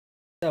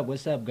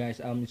What's up,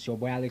 guys? It's your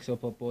boy Alex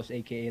Opopos,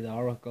 aka the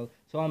Oracle.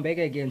 So I'm back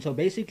again. So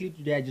basically,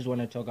 today I just want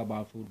to talk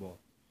about football.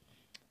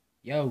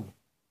 Yo,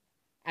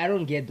 I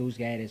don't get those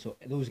guys.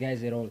 Those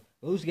guys at all.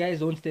 Those guys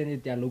don't stand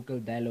at their local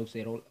dialogues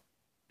at all.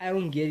 I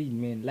don't get it,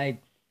 man.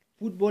 Like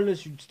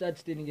footballers should start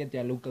standing at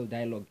their local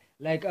dialogue.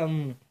 Like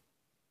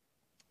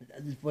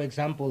for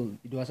example,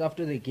 it was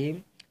after the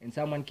game, and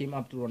someone came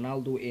up to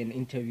Ronaldo and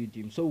interviewed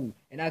him.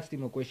 And asked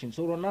him a question.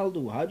 So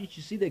Ronaldo, how did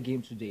you see the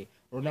game today?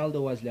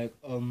 Ronaldo was like,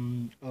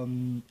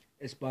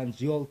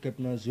 Espanol,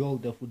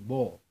 Capnaziol, the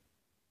football.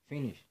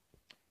 Finish.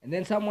 And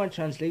then someone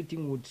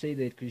translating would say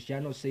that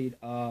Cristiano said,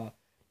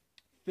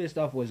 first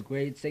half was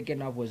great,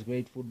 second half was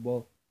great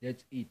football.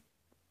 That's it.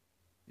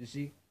 You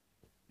see?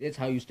 That's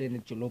how you stand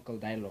at your local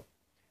dialogue.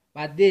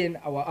 But then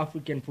our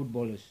African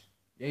footballers,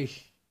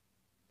 yeesh,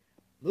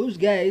 those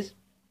guys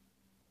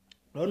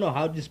don't know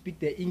how to speak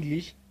the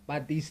English,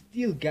 but they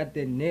still got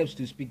the nerves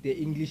to speak the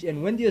English.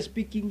 And when they're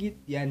speaking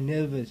it, they are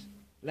nervous.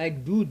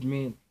 Like, dude,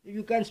 man, if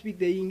you can't speak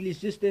the English,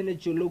 just stand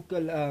at your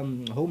local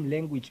home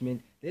language,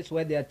 man. That's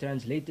why there are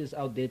translators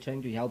out there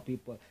trying to help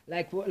people.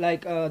 There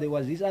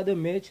was this other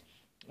match,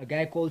 a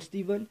guy called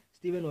Steven.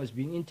 Steven was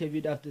being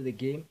interviewed after the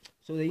game.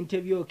 So the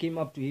interviewer came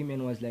up to him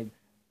and was like,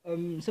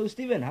 so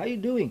Steven, how you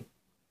doing?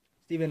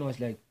 Steven was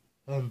like,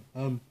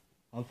 I'm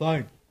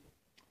fine.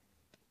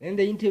 Then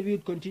the interview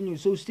continued.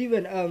 So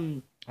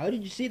Steven, how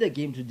did you see the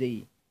game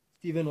today?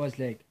 Steven was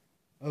like,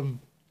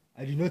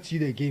 I did not see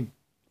the game.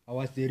 I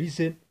was the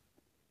reason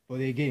for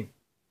the game.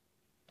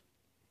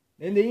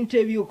 Then the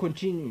interview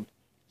continued.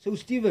 So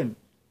Steven,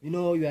 you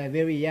are a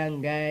very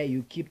young guy,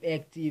 you keep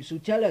active. So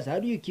tell us, how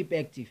do you keep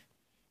active?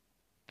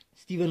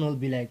 Steven will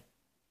be like,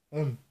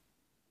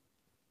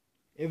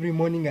 every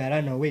morning I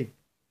run away.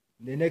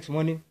 The next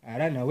morning I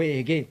run away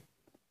again.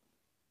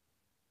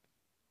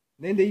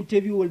 Then the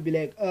interview will be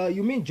like,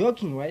 you mean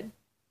jogging, right?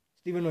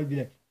 Steven will be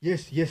like,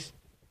 yes,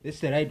 that's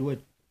the right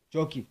word,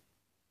 jogging.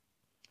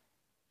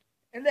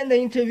 And then the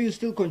interview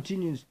still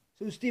continues.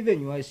 So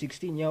Steven, you are a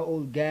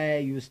 16-year-old guy,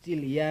 you're still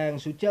young.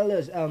 So tell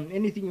us,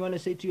 anything you want to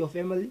say to your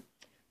family?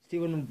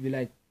 Steven will be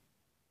like,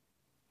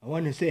 I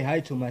want to say hi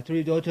to my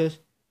 3 daughters.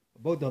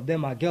 Both of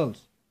them are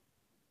girls.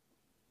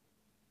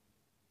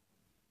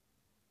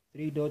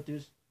 3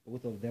 daughters,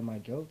 both of them are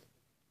girls.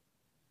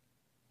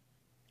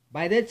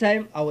 By that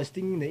time, I was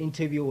thinking the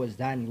interview was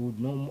done.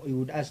 He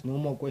would ask no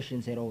more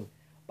questions at all.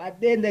 But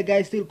then the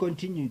guy still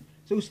continued.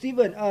 So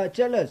Steven,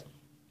 tell us,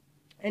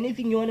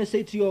 anything you want to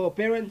say to your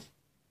parents?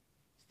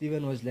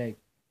 Steven was like,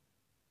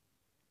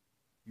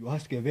 you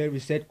ask a very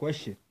sad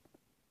question.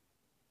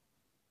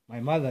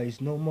 My mother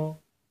is no more,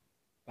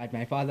 but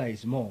my father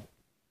is more.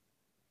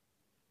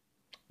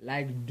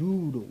 Like,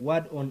 dude,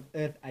 what on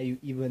earth are you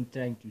even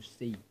trying to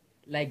say?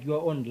 Like,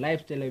 you're on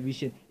live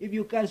television. If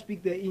you can't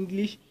speak the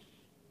English,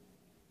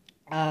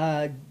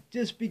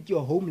 just speak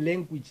your home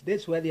language.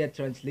 That's why they are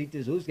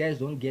translators. Those guys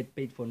don't get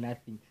paid for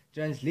nothing.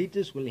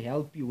 Translators will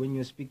help you when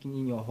you're speaking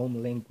in your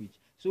home language.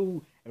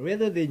 So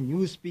rather than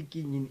you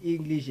speaking in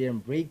English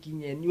and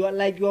breaking, and you're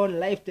on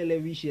live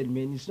television,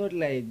 man. It's not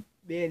like,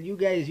 man, you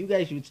guys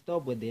should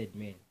stop with that,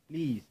 man.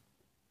 Please.